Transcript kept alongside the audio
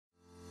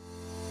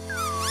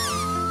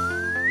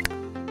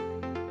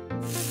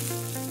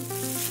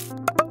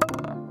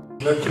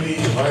Let me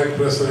invite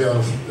Professor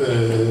Jan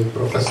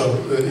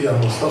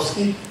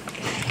Mostowski,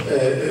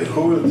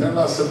 who will tell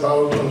us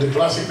about on the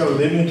classical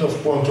limit of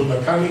quantum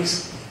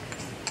mechanics,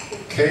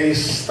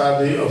 case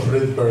study of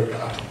Rydberg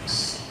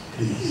atoms.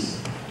 Please.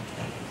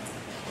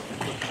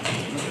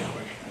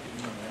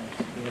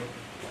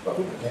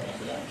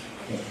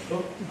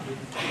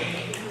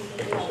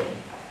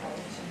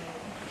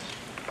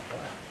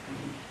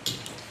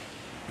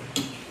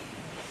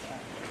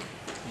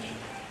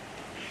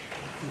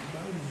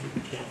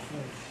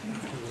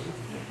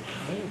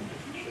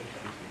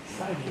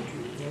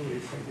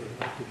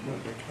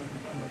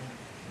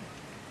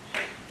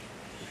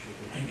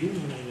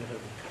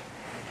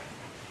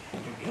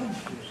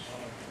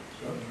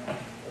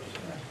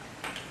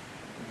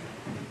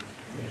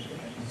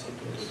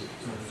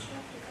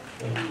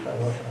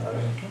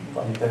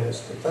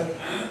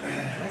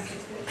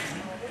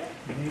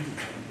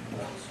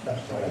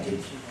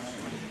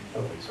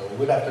 So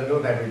good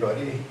afternoon,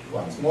 everybody,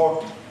 once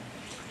more.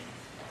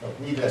 So,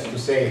 needless to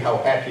say how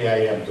happy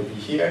I am to be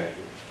here.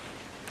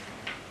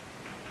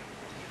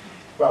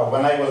 Well,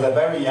 when I was a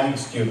very young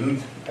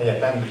student, I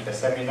attended a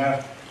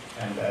seminar,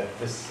 and at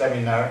this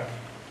seminar,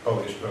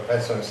 Polish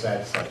professor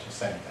said such a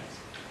sentence: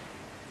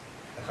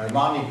 "The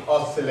harmonic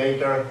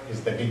oscillator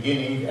is the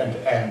beginning and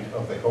end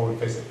of the whole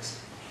physics."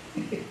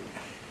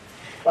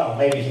 Well,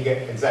 maybe he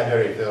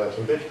exaggerated a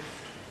little bit,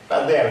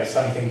 but there is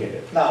something in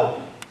it.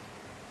 Now,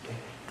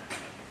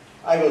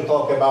 I will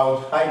talk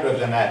about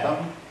hydrogen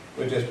atom,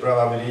 which is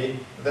probably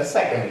the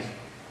second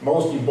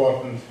most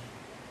important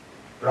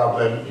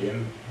problem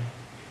in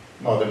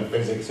modern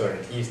physics, or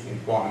at least in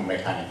quantum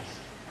mechanics.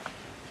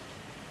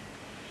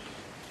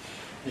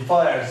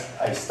 Before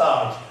I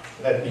start,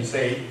 let me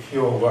say a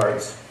few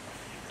words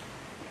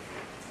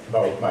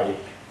about my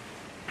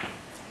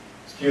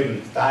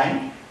student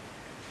time.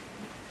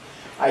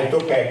 I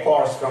took a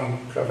course from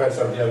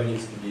Professor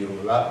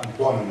Białynicki-Birula in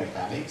quantum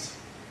mechanics.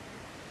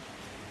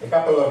 A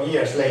couple of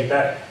years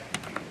later,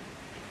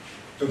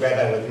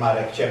 together with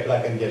Marek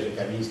Cieplak and Jerzy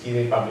Kamiński,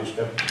 they published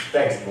a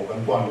textbook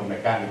on quantum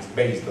mechanics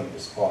based on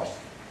this course.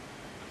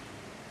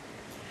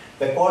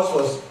 The course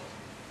was,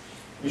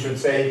 we should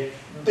say,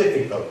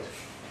 difficult.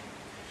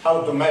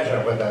 How to measure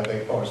whether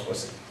the course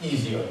was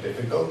easy or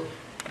difficult?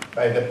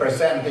 By the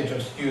percentage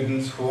of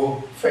students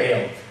who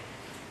failed.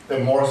 The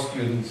more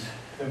students,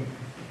 the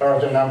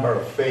larger number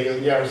of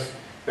failures,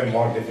 the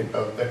more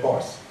difficult the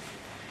course.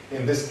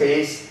 In this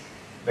case,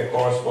 the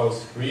course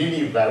was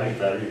really very,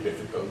 very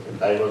difficult,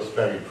 and I was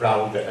very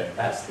proud that I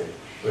passed it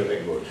with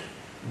a good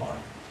mark.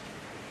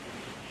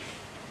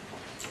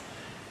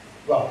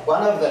 Well,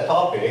 one of the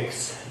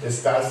topics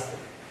discussed,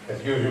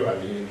 as usual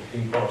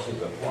in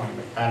courses of quantum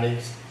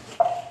mechanics,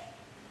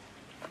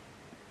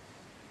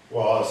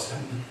 was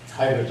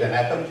hydrogen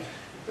atom.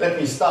 Let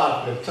me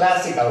start with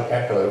classical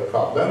Kepler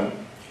problem.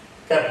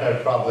 Kepler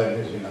problem,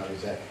 as you know,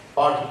 is a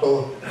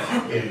particle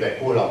in the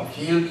Coulomb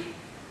field.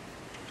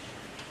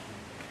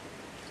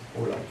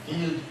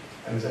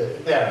 And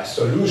there are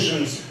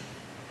solutions.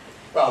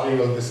 Well, we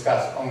will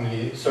discuss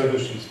only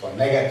solutions for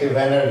negative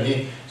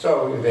energy.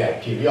 So they are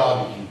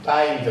periodic in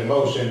time. The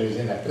motion is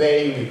in a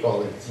plane. We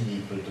call it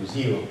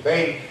z=0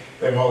 plane.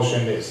 The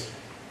motion is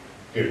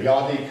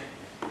periodic.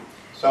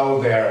 So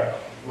there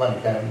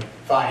one can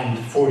find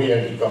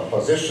Fourier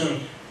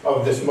decomposition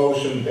of this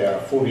motion. There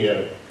are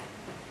Fourier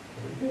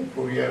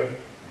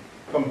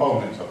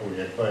components of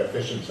Fourier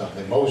coefficients of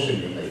the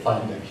motion. You may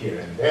find them here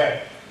and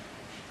there.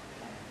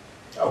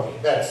 Okay,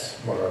 that's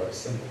more or less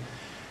simple.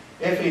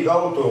 If we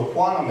go to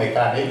quantum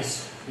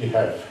mechanics, we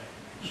have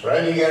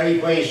Schrödinger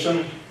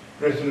equation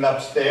written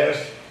upstairs,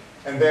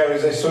 and there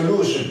is a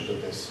solution to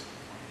this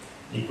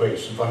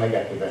equation for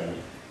negative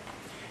energy.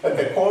 At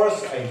the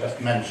course I just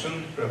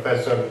mentioned,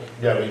 Professor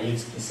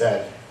Białynicki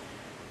said,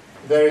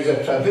 there is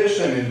a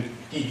tradition in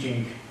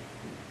teaching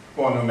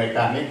quantum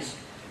mechanics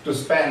to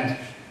spend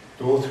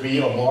 2,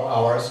 3 or more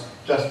hours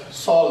just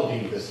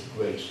solving this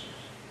equation.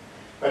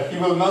 But he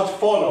will not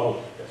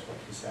follow, that's what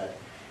he said,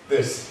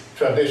 this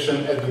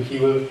tradition, and he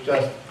will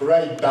just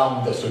write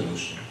down the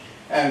solution.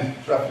 And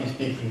roughly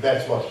speaking,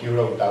 that's what he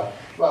wrote down.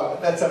 Well,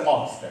 that's a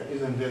monster,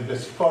 isn't it?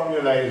 This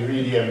formula is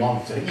really a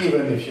monster,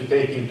 even if you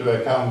take into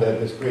account that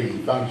this crazy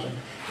function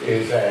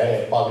is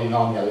a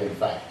polynomial, in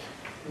fact.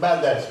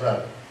 But that's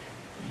rather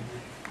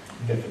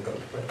difficult.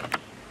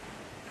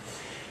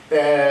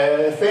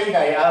 The thing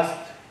I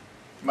asked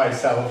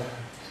myself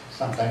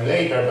sometime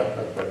later, but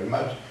not very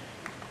much,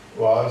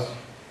 was,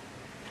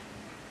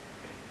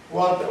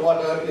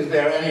 is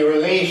there any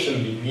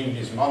relation between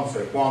these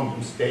monster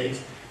quantum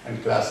states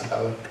and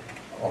classical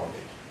orbit?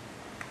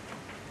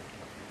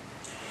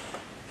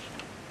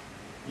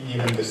 We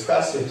even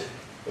discussed it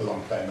a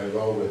long time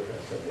ago with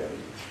Professor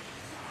Białynicki.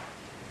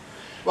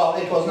 Well,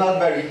 it was not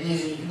very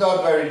easy,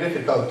 not very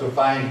difficult to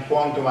find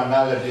quantum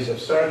analogies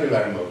of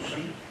circular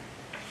motion.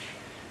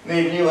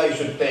 Namely, I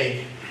should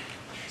take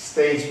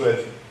states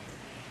with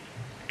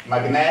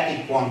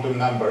magnetic quantum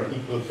number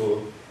equal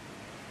to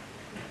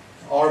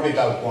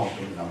orbital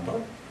quantum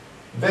number.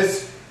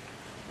 This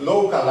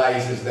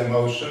localizes the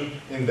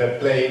motion in the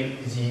plane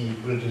z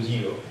equal to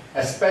 0.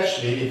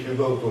 Especially if you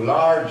go to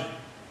large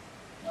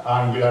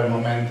angular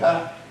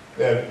momenta,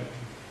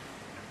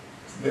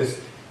 this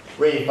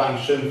wave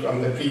function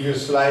from the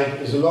previous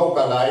slide is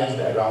localized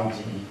around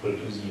z equal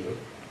to 0.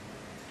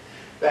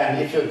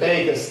 Then if you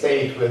take a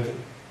state with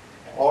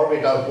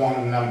orbital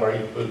quantum number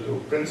equal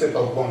to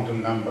principal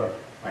quantum number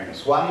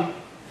 -1,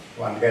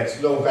 one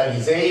gets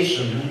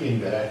localization in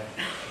the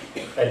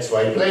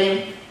xy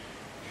plane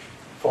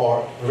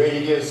for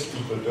radius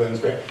equal to n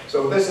squared.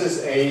 So this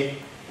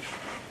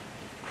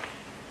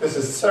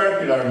is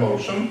circular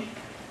motion.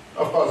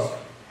 Of course,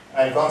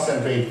 I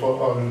concentrate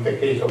on the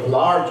case of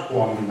large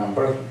quantum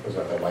numbers, because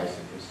otherwise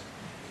it is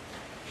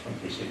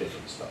completely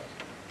different stuff.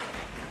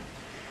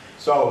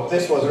 So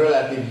this was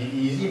relatively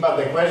easy, but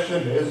the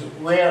question is,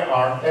 where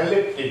are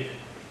elliptic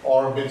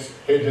orbits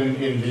hidden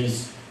in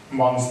these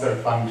monster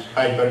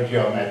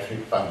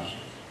hypergeometric functions?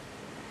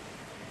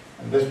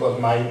 And this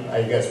was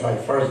I guess, my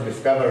first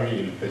discovery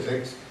in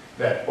physics,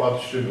 that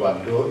what should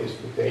one do is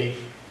to take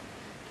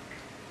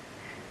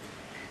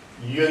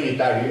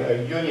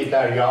a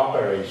unitary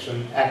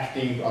operation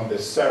acting on the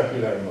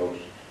circular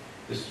motion.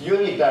 This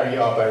unitary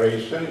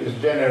operation is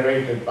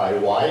generated by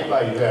y,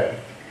 by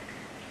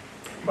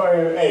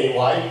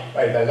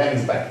the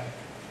lens vector.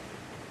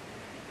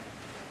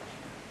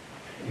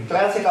 In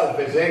classical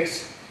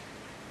physics,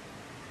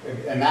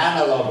 an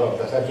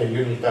analog of such a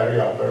unitary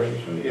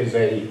operation is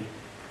a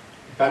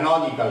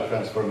canonical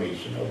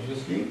transformation,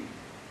 obviously,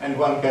 and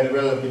one can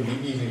relatively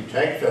easily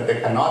check that the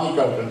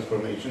canonical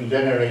transformation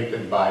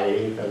generated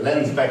by the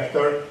lens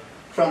vector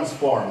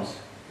transforms,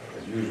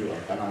 as usual,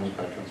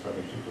 canonical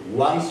transformation to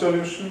one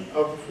solution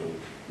of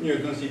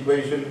Newton's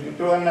equation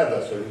into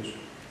another solution,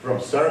 from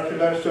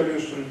circular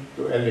solution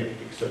to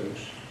elliptic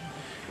solution.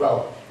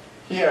 Well,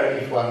 here,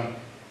 if one,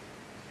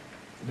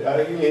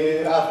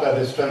 after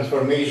this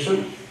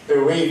transformation,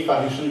 the wave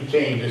function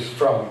changes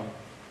from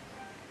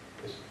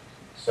this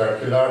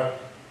circular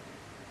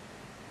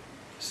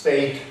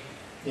state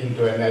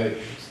into an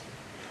elliptic state.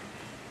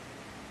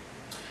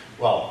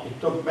 Well, it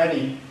took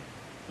many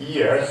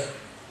years,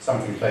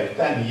 something like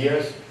 10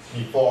 years,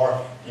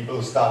 before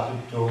people started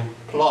to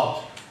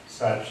plot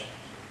such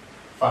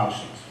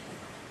functions.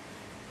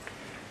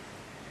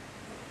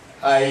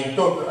 I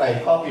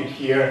copied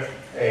here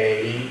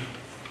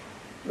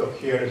look,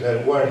 here is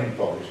a word in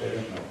Polish, I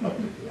don't know how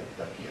to get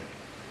that here.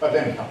 But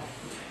anyhow,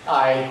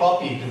 I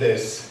copied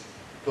this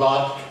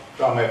plot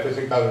from a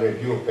physical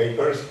review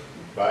papers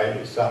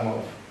by some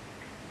of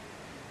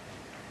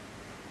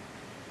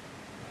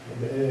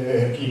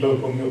the people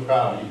whom you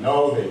probably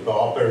know. They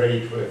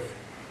cooperate with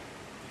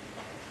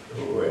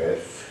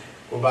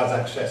Kuba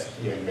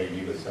Zakrzewski and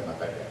maybe with some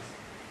other guys.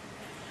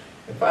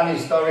 The funny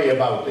story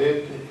about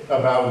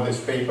this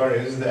paper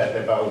is that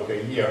about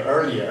a year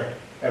earlier,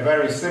 a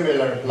very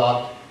similar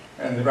plot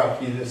and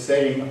roughly the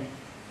same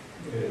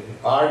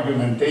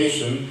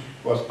argumentation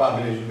was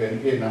published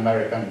in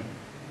American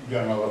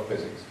Journal of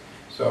Physics.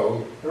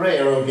 So,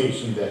 rare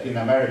occasion that in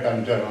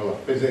American Journal of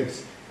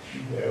Physics,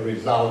 the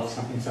result,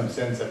 in some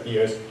sense,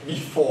 appears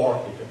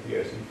before it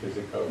appears in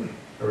physical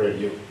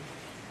review.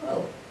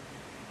 Well,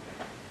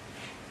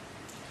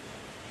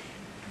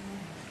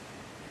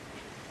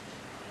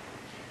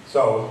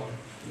 so,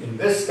 in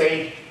this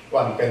state,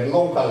 one can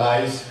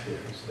localize,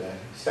 here's the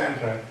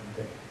center,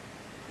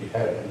 we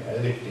have an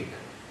elliptic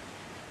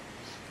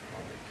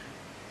orbit.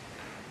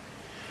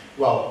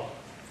 Well,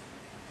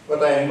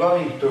 what I am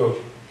going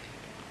to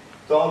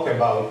talk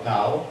about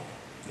now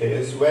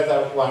is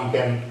whether one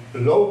can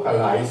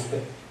localize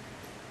the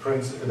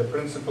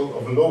principle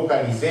of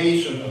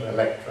localization of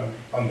electron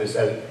on this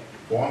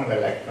quantum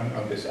electron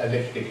on this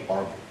elliptic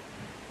orbit.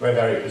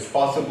 Whether it is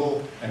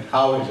possible and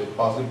how is it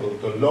possible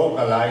to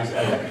localize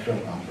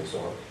electron on this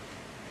orbit.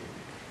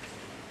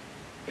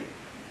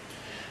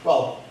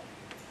 Well,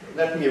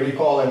 let me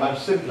recall a much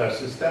simpler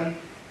system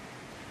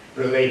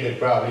related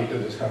probably to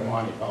this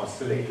harmonic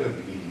oscillator,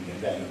 beginning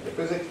and end of the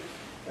physics,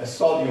 a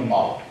sodium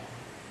molecule.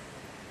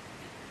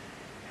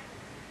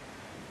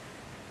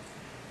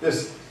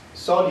 This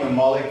sodium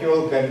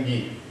molecule can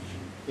be,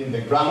 in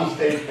the ground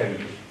state, can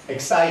be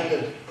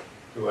excited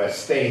to a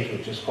state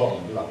which is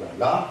called blah, blah,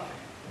 blah.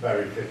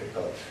 Very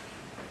difficult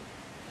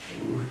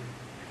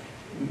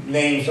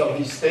names of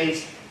these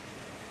states.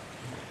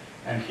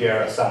 And here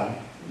are some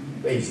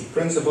basic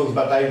principles,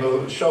 but I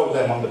will show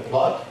them on the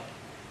plot.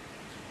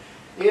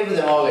 If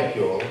the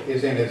molecule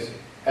is in its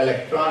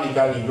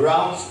electronically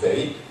ground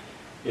state,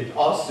 it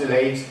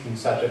oscillates in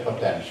such a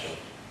potential.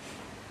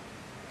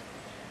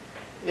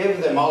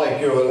 If the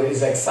molecule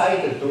is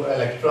excited to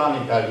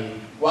electronically,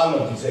 one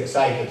of these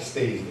excited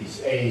states,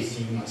 this A,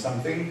 sigma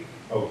something,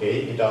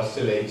 okay, it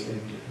oscillates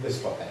in this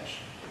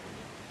potential.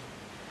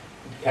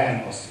 It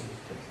can oscillate.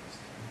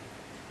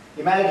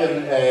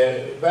 Imagine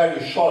a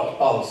very short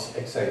pulse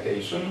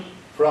excitation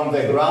from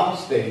the ground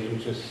state,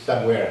 which is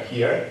somewhere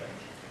here,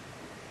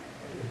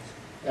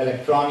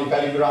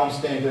 electronically ground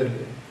state,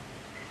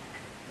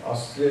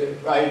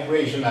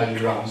 vibrationally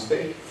ground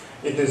state.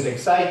 It is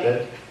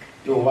excited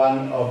to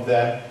one of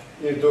the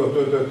to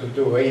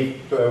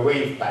a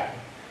wave packet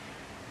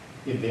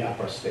in the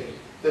upper state.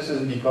 This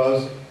is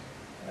because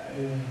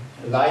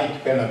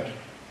light cannot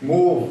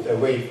move the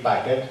wave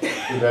packet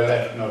to the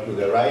left nor to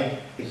the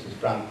right. This is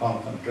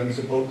Franck-Quantum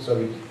principle,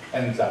 so it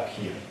ends up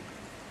here.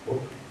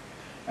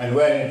 And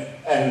when it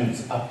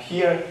ends up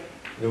here,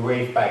 the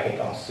wave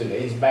packet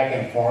oscillates back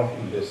and forth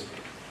in this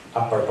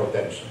upper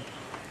potential.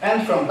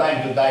 And from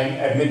time to time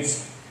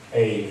emits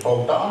a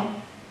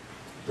photon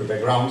to the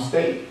ground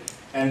state.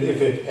 And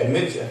if it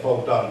emits a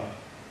photon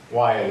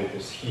while it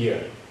is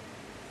here,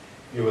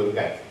 you will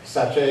get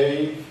such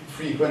a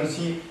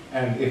frequency.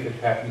 And if it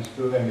happens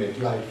to emit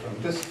light from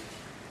this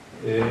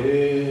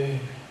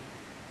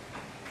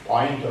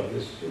point of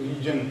this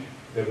region,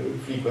 the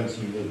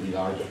frequency will be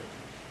larger.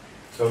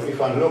 So if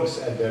one looks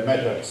at the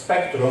measured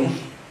spectrum,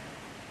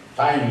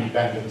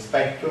 time-dependent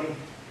spectrum,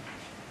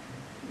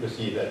 you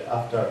see that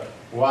after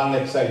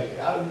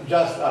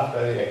just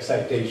after the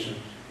excitation,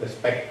 the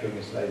spectrum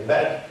is like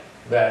that.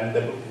 Then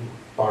the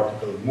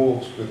particle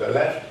moves to the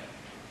left,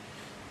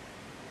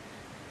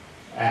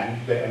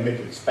 and the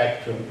emitted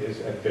spectrum is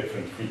at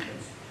different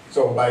frequencies.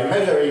 So by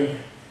measuring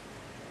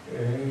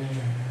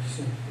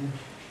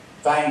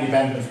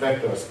time-dependent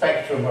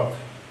spectrum of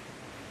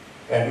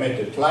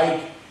emitted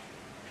light,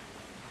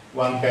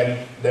 one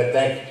can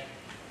detect,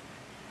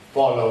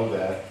 follow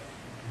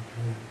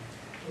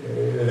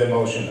the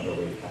motion of a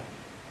wave.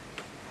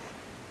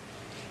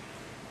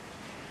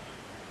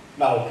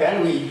 Now,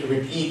 can we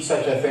repeat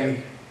such a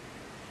thing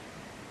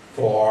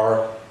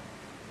for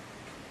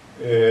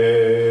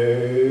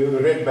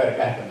Rydberg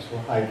atoms, for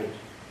hybrid?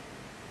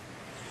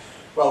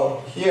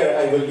 Well, here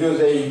I will use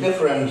a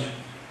different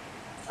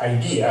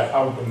idea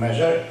how to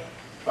measure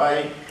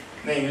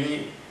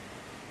namely,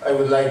 I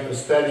would like to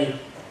study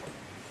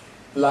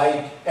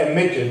light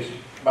emitted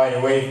by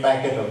a wave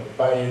packet or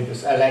by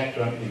this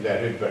electron in the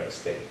Rydberg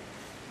state.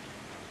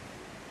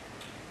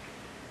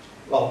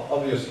 Well,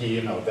 obviously,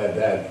 you know that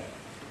the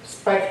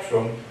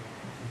spectrum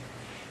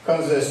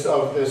consists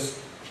of this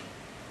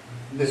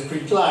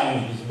discrete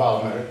line, this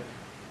Balmer.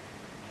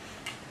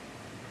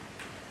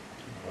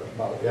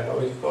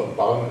 It's called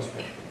Balmer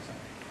spectrum.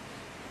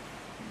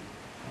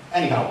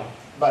 Anyhow,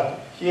 but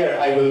here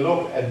I will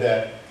look at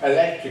the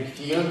electric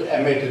field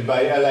emitted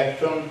by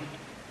electron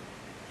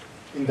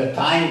in the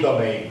time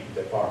domain of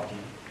the particle.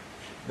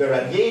 The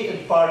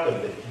radiated part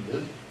of the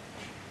field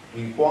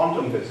in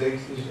quantum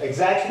physics is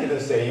exactly the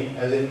same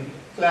as in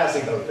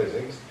classical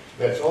physics.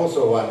 That's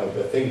also one of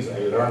the things I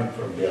learned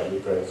from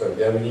Professor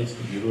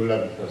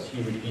Bialynicki-Birula, because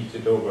he repeats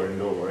it over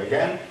and over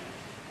again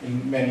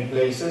in many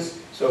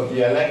places. So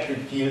the electric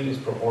field is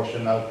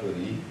proportional to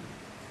the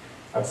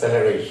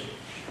acceleration.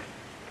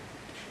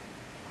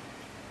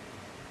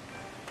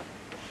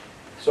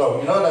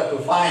 So in order to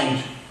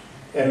find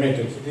the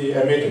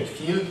emitted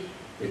field,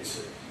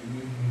 its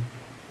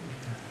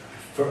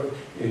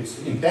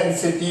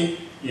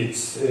intensity, its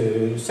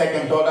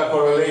second order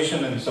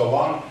correlation, and so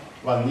on,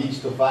 one needs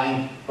to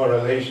find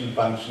correlation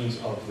functions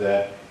of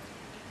the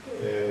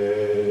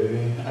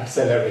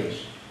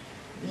acceleration.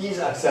 These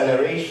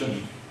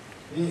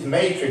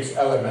matrix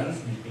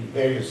elements between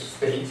various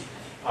states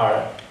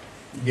are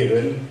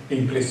given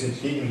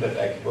implicitly in the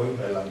textbook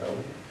by Landau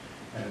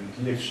and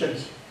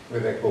Lifshitz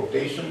with a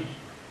quotation.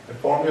 The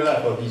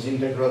formula for these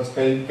integrals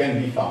can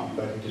be found,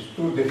 but it is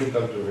too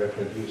difficult to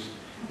reproduce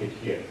it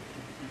here.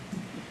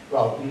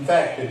 Well, in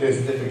fact, it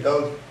is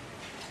difficult,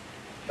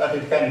 but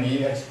it can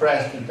be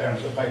expressed in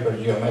terms of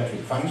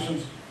hypergeometric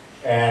functions,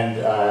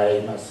 and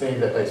I must say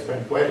that I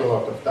spent quite a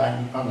lot of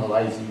time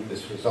analyzing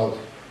this result.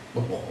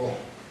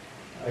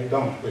 I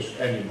don't wish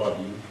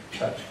anybody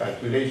such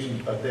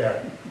calculations, but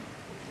there,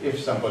 if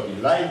somebody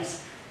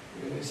likes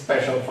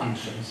special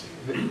functions,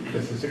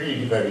 this is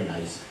really very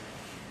nice.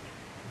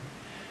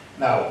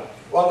 Now,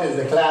 what is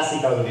the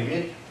classical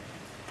limit?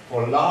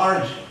 For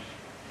large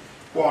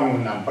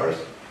quantum numbers,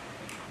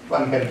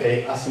 one can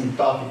take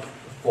asymptotic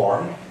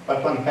form,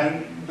 but one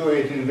can do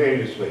it in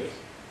various ways.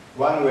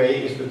 One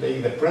way is to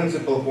take the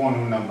principal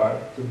quantum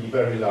number to be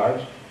very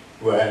large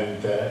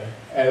when the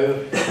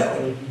L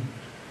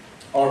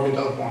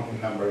orbital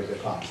quantum number is a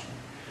constant.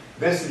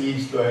 This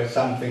leads to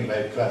something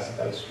like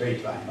classical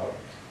straight line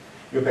orbits.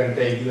 You can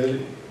take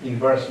the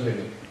inverse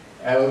limit.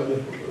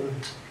 L,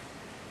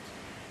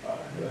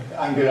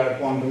 angular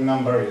quantum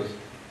number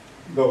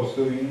goes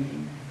to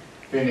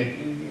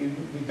infinity,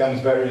 it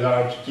becomes very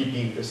large,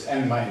 keeping this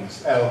n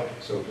minus L,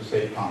 so to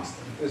say,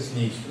 constant. This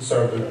leads to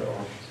circular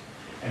orbits.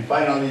 And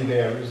finally,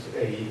 there is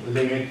a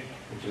limit,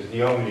 which is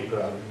the only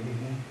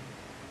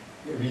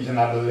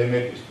reasonable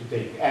limit, is to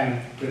take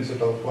n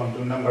principal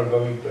quantum number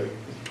going to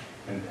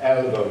and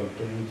L going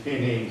to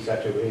infinity in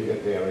such a way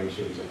that their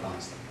ratio is a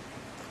constant.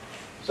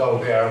 So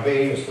there are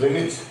various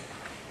limits,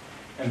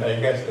 and I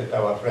guess that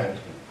our friend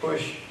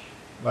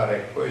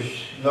Marek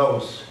Push,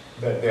 knows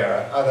that there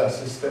are other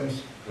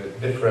systems with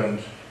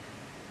different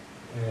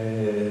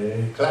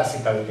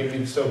classical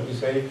limits, so to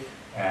say,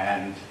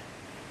 and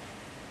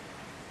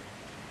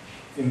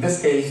in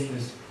this case,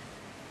 this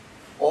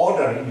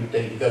order you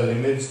take the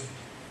limits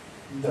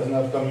does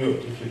not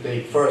commute. If you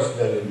take first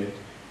the limit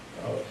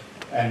of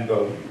n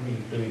go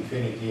to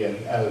infinity and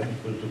L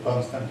equal to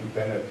constant, you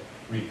cannot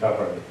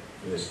recover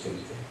this thing.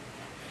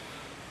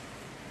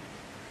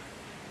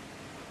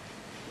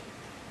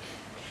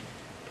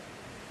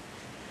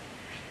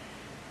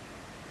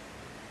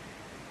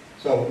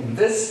 So in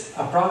this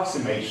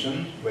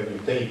approximation, when you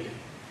take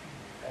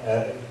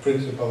a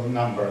principal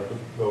number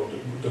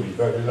to be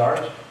very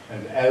large,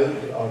 and L,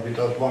 the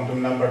orbital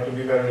quantum number, to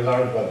be very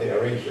large, but the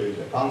ratio is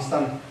a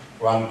constant,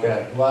 one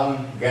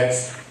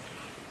gets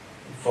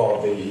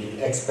for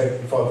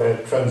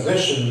the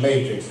transition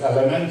matrix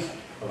element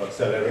of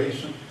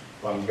acceleration,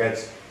 one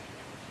gets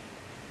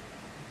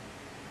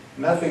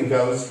nothing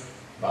else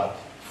but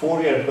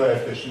Fourier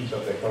coefficients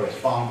of the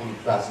corresponding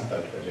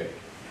classical trajectory.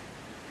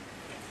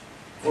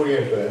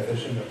 Fourier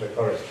coefficient of the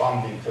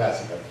corresponding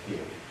classical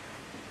field.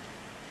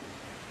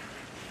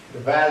 The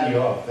value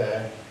of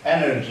the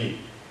energy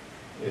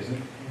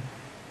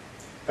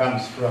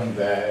comes from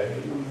the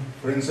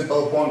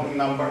principal quantum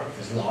number.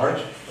 It is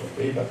large,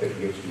 okay, but it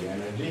gives the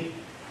energy,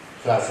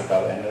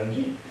 classical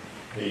energy,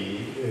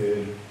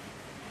 the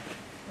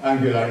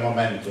angular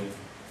momentum.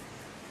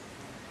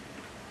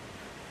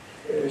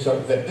 So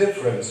the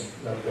difference,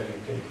 when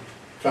you take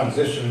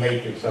transition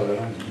matrix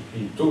elements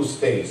between two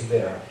states,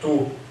 there are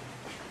two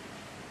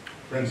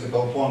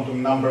principal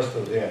quantum numbers,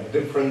 so their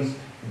difference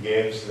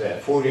gives the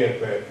Fourier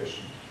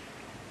coefficient.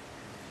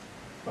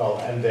 Well,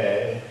 and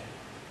the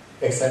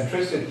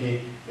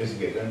eccentricity is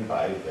given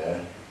by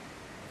the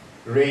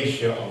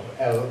ratio of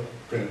L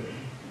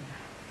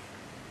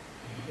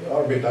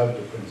orbital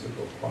to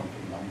principal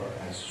quantum number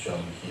as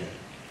shown here.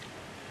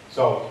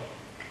 So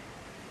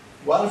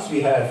once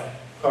we have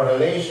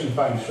correlation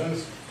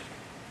functions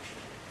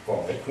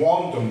for the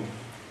quantum,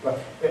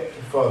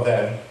 for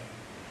the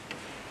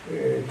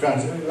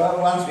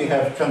once we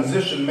have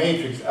transition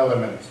matrix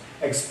elements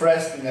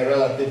expressed in a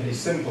relatively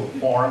simple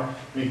form,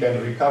 we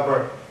can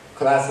recover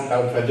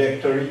classical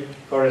trajectory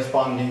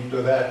corresponding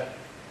to that,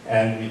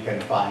 and we can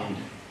find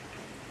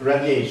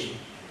radiation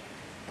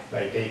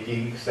by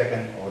taking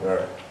second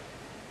order,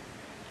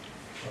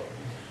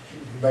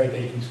 by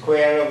taking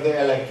square of the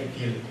electric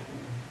field,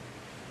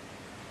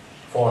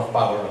 fourth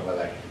power of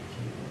electric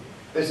field.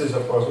 This is,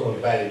 of course, all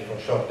valid for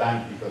short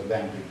time because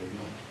damping is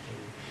not.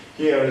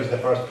 Here is the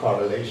first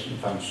correlation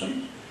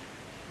function.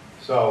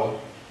 So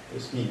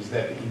this means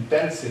that the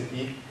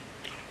intensity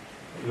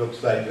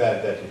looks like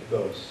that it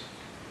goes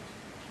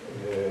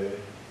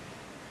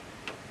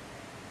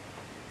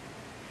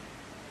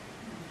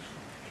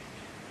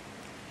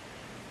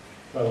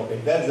well, okay,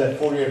 that's the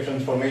Fourier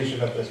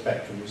transformation of the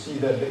spectrum. You see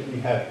that we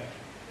have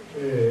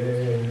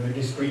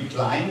discrete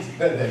lines,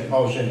 but the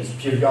motion is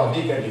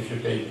periodic, and if you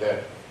take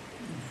the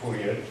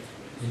Fourier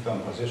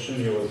decomposition,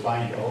 you will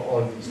find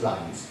all these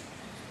lines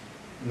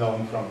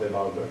known from the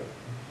Balmer,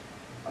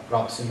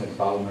 approximate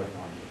Balmer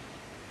quantity.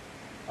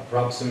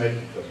 Approximate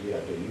because we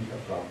are doing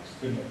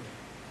approximate,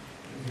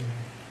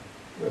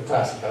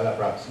 classical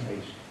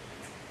approximation.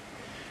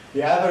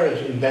 The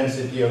average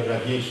intensity of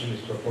radiation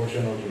is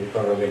proportional to the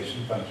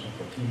correlation function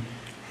for T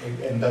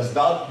and does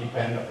not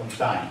depend upon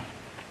time.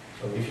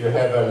 So if you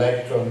have an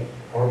electron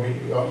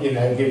in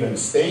a given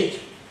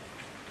state,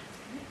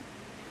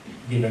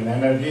 given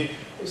energy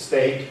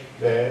state,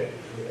 the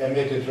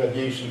emitted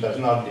radiation does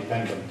not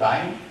depend on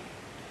time,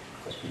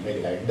 because we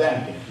make like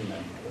damping,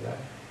 remember that,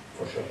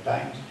 for short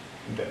times.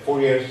 In the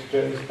Fourier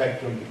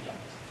spectrum depends.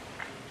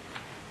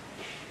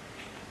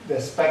 The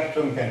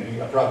spectrum can be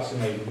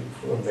approximated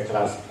from the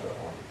classical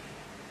order.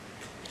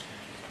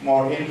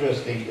 More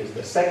interesting is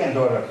the second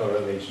order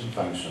correlation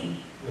function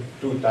with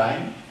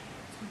two-time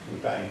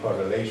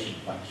correlation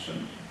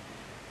function.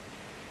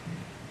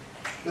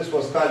 This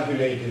was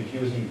calculated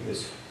using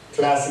this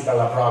classical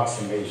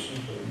approximation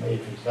to the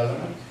matrix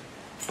element.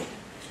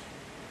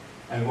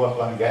 And what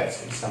one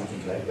gets is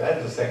something like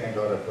that, the second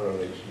order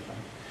correlation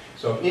function.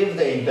 So if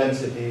the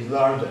intensity is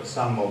large at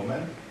some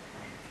moment,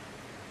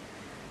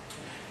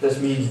 this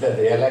means that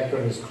the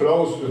electron is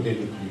close to the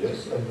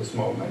nucleus at this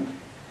moment,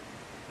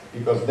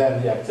 because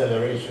then the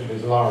acceleration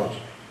is large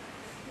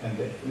and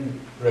the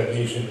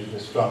radiation is the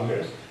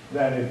strongest.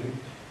 Then if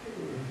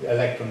the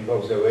electron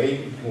goes away,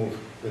 it moves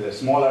with a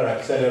smaller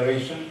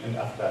acceleration, and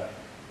after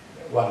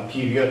one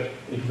period,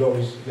 it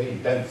goes, the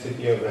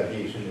intensity of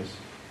radiation is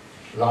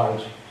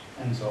large,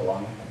 and so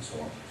on and so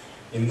on.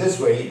 In this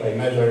way, by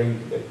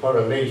measuring the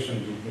correlation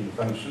between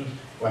functions,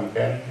 one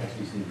can, at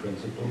least in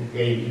principle,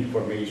 gain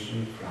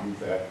information from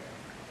the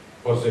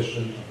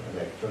position of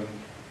electron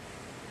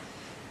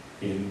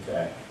in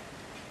the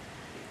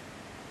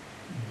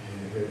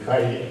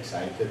highly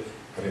excited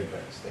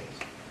Rydberg state.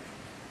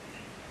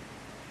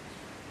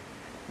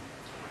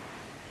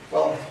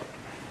 Well,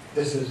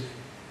 this is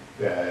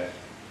the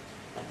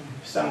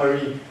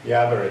summary. The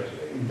average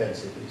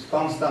intensity is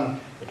constant.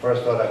 The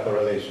first order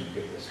correlation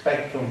gives the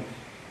spectrum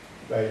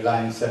by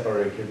lines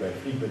separated by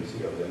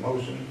frequency of the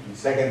motion. And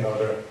second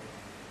order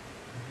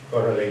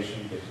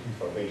correlation gives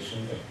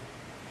information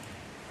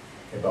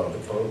about the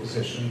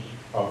position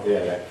of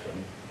the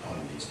electron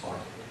on these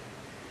particles.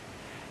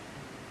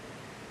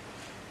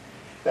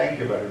 Thank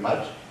you very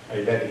much. I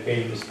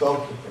dedicate this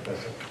talk to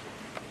Professor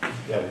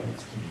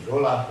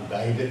Białynicki-Birula, who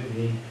guided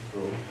me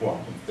through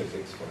quantum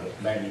physics for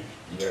many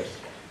years.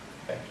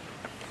 Thank you.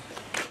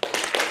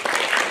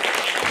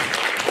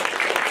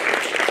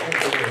 Thank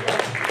you very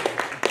much.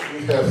 We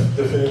have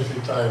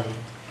definitely time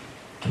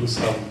to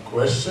some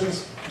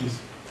questions. Please.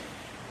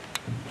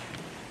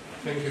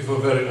 Thank you for a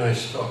very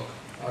nice talk.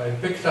 I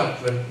picked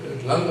up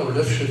that Landau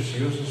Lifshitz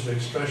uses the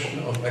expression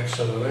of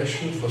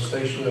acceleration for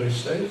stationary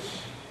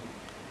states.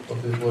 Or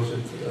was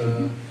it,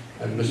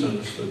 I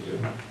misunderstood you?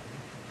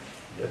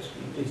 Yes,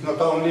 it's not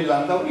only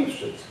Landau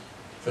Lifshitz.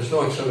 There's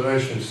no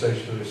acceleration in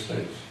stationary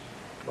states.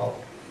 Well,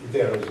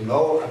 there is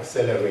no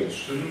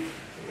acceleration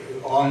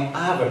on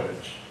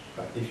average.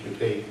 But if you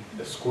take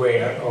the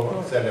square of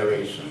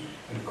acceleration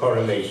and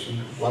correlation,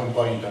 one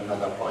point,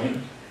 another point,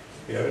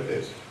 here it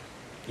is.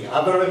 The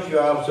average, you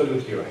are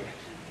absolutely right.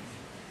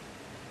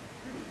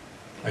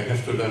 I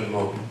have to learn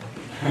more.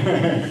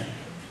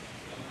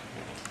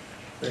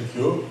 Thank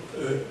you.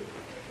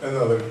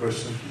 Another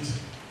question, please.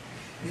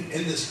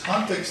 In this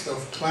context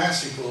of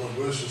classical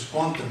versus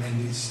quantum in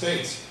these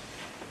states,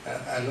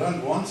 I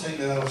learned one thing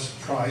that I was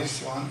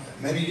surprised on.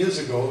 Many years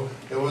ago,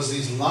 there was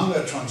this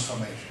Langer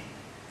transformation,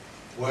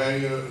 where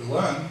you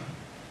learn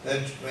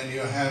that when you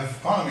have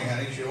quantum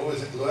mechanics, you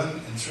always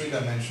learn in 3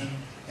 dimension,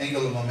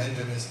 angular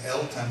momentum is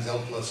L times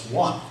L plus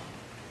 1.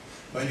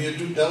 When you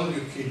do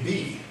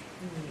WKB,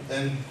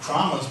 then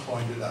Kramer's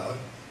pointed out,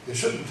 you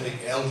shouldn't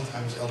take L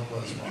times L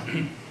plus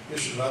 1. You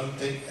should rather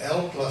take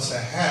L plus a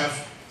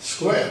half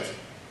squared.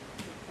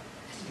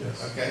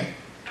 Yes. Okay?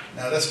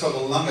 Now that's called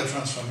the Langer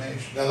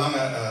transformation, the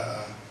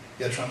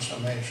Langer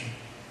transformation.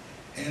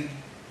 And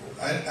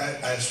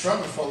I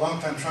struggled for a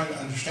long time trying to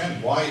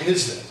understand why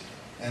is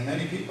that. And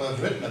many people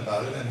have written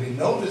about it, and we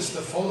noticed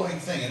the following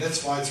thing, and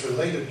that's why it's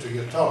related to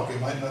your talk. You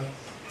might not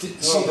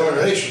see the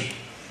relation,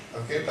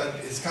 okay, but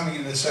it's coming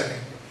in a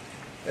second.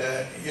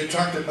 You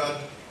talked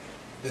about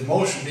the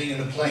motion being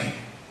in a plane.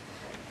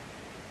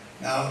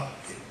 Now,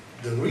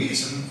 the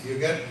reason you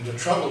get into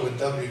trouble with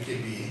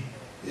WKB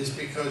is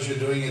because you're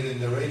doing it in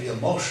the radial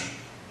motion,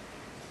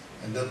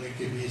 and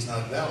WKB is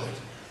not valid.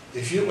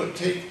 If you would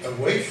take a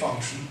wave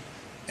function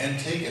and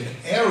take an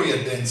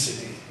area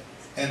density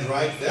and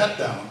write that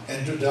down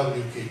and do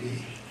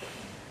WKB,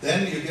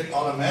 then you get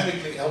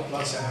automatically L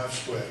plus a half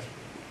squared,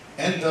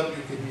 and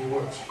WKB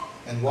works.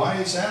 And why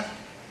is that?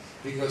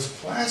 Because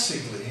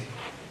classically,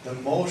 the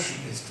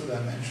motion is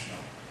 2-dimensional,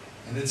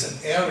 and it's an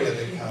area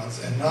that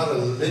counts and not a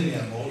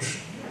linear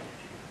motion.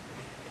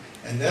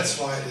 And that's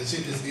why, you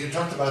see, you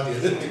talked about the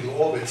elliptical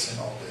orbits and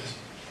all this.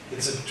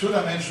 It's a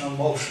 2-dimensional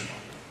motion,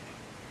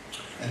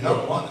 and not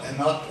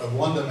a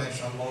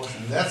 1-dimensional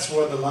motion. That's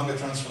where the Langer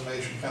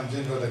transformation comes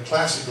in, where the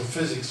classical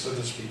physics, so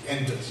to speak,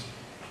 enters.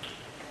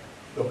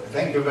 Look,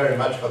 thank you very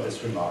much for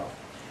this remark.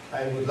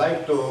 I would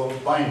like to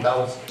point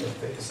out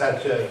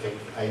such a thing.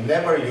 I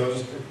never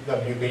used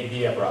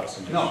WKB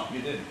approximation. No,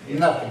 you didn't.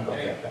 Nothing of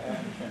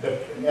that.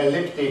 The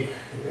elliptic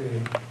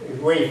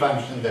wave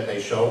function that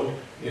I showed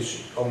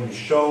is only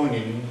shown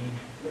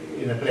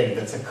in a plane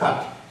that's a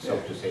cut, so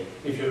to say.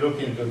 If you look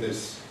into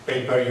this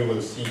paper, you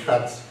will see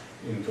cuts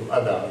into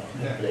other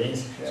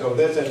planes. So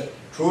there's a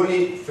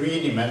truly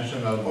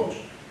 3-dimensional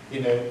motion.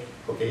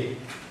 Okay,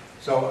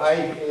 so I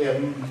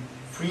am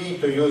free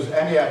to use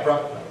any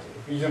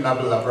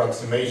reasonable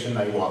approximation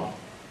I want.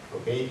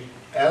 Okay,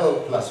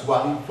 L plus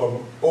 1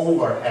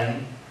 over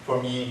n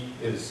for me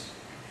is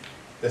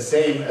the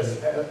same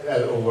as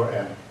L over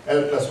n.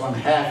 L plus 1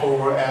 half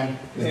over n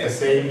is the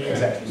same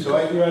exactly. So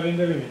you are in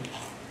the limit.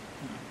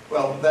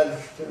 Well,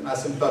 that's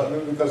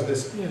asymptotic because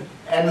this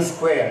n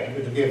squared,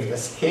 which gives the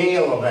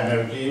scale of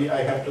energy,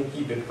 I have to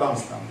keep it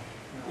constant.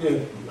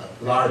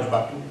 Large,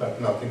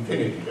 but not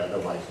infinity,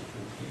 otherwise it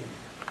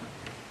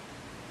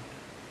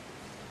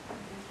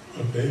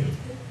would be. Okay.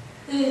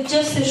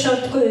 Just a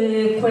short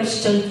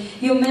question.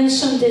 You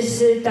mentioned this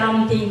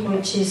damping,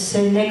 which is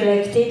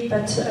neglected,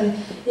 but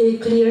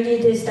clearly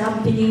this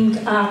damping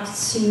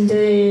acts in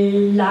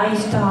the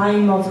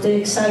lifetime of the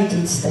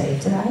excited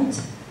state,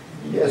 right?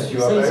 Yes,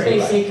 you are very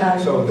right.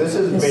 So this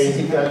is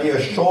basically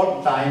a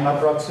short time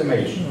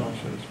approximation.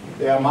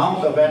 The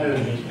amount of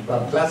energy,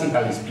 well,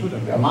 classically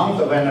speaking, the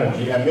amount of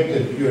energy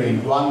emitted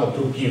during 1 or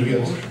 2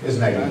 periods is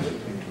negligible.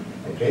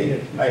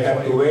 Okay? I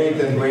have to wait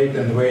and wait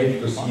and wait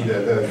to see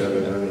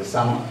that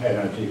some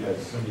energy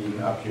has been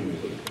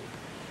accumulated.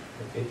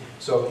 Okay?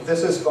 So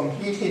this is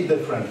completely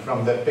different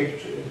from the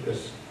picture,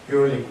 this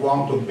purely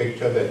quantum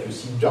picture that you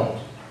see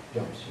jumps.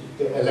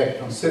 The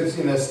electron sits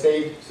in a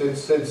state,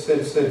 sits,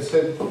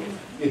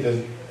 it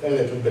is a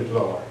little bit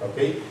lower,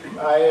 okay?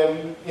 I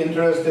am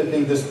interested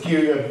in this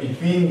period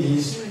between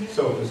these,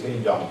 so to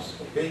say, jumps,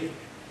 okay?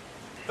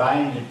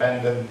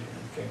 Time-dependent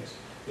things.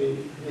 The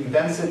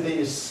intensity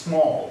is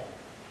small,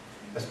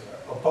 as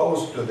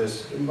opposed to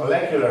this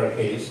molecular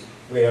case,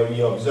 where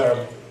we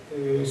observe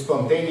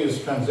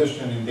spontaneous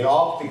transition in the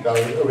optical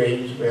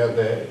range, where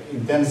the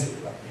intensity,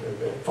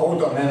 the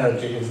photon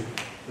energy is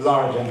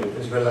large and it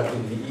is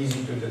relatively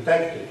easy to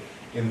detect it.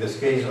 In this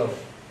case of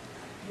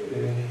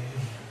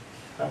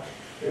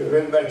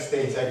Rydberg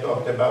states I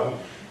talked about,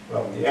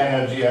 well, the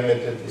energy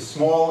emitted is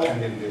small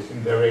and it is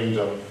in the range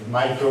of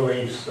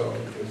microwaves, so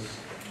it is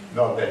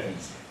not that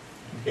easy.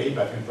 Okay,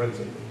 but in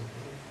principle.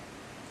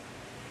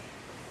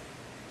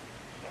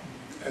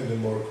 Any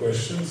more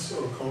questions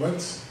or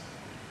comments?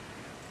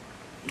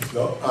 If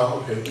not,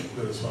 okay,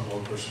 there is one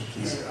more question,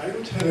 please. I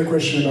would have a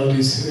question about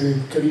this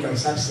chemical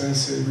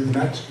substance with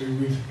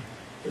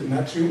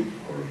natrium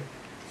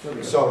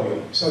or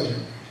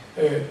sodium.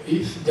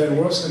 If there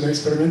was an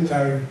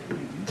experimental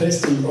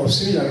testing of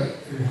similar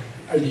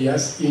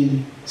ideas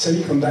in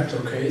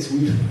semiconductor case,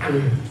 with,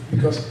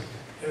 because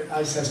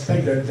I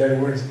suspect that there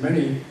were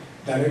many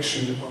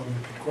directions on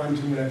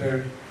quantum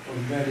level, on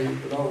very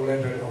low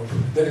level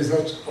of, there is a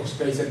lot of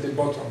space at the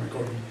bottom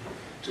according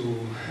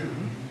to,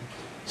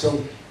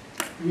 so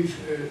with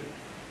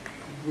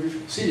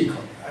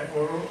silicon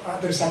or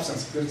other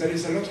substances, because there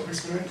is a lot of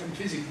experimental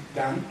physics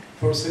done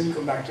for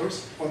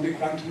semiconductors on the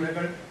quantum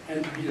level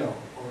and below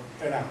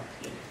or around.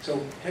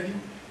 So have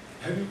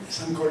you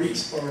some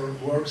colleagues or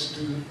works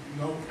do you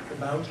know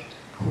about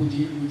who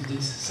deal with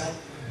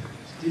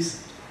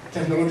this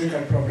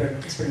technological problem,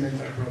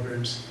 experimental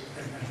problems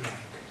and the like?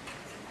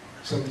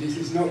 So this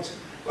is not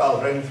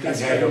well, I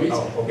don't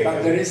know. Okay,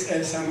 but there is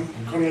some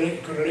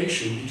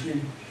correlation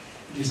between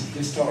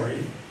this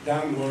story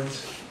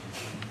downwards,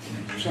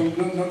 so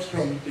not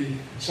from the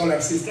solar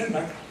system,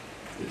 but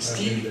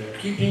still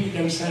keeping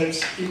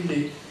themselves in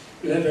the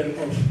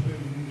level of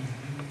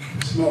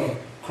small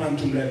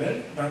quantum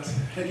level, but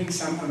having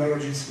some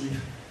analogies with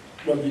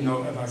what we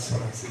know about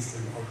solar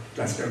system or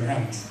classical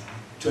mechanics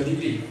to a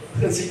degree.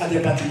 Let's say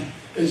adiabatic.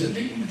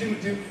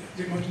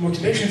 The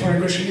motivation for a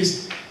question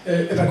is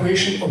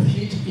evacuation of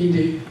heat in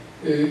the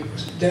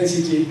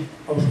density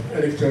of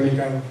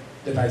electronic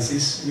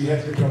devices. We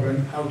have the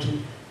problem how to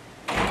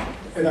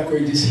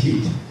evacuate this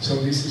heat. So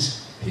this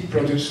is heat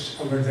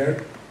produced over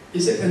there.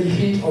 Is there any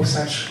hint of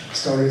such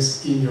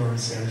stories in your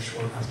research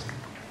or after?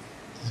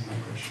 This is my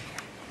question.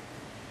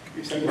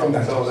 So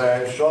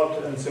the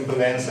short and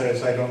simple answer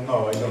is I don't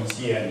know. I don't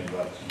see any,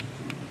 but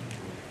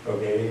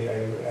okay,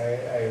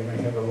 I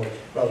may have a look.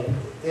 Well,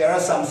 there are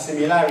some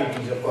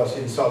similarities, of course,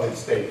 in solid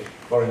state.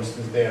 For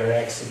instance, there are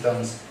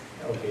excitons,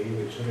 okay,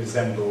 which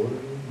resemble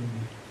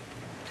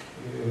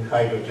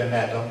hydrogen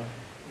atom.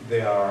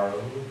 There are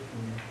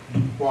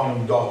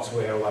quantum dots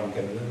where one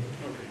can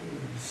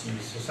see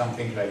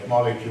something like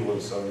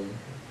molecules,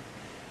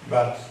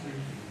 but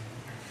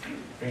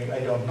I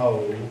don't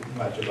know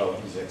much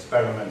about these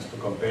experiments to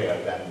compare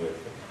them with.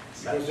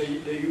 Because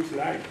they use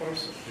light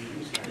also.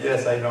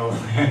 Yes, I know.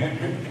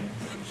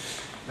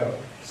 No,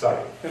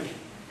 sorry.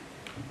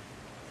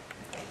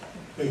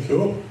 Thank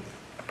you.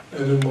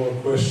 Any more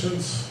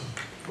questions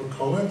or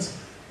comments?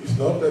 If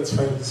not, let's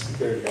thank the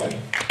speaker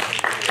again.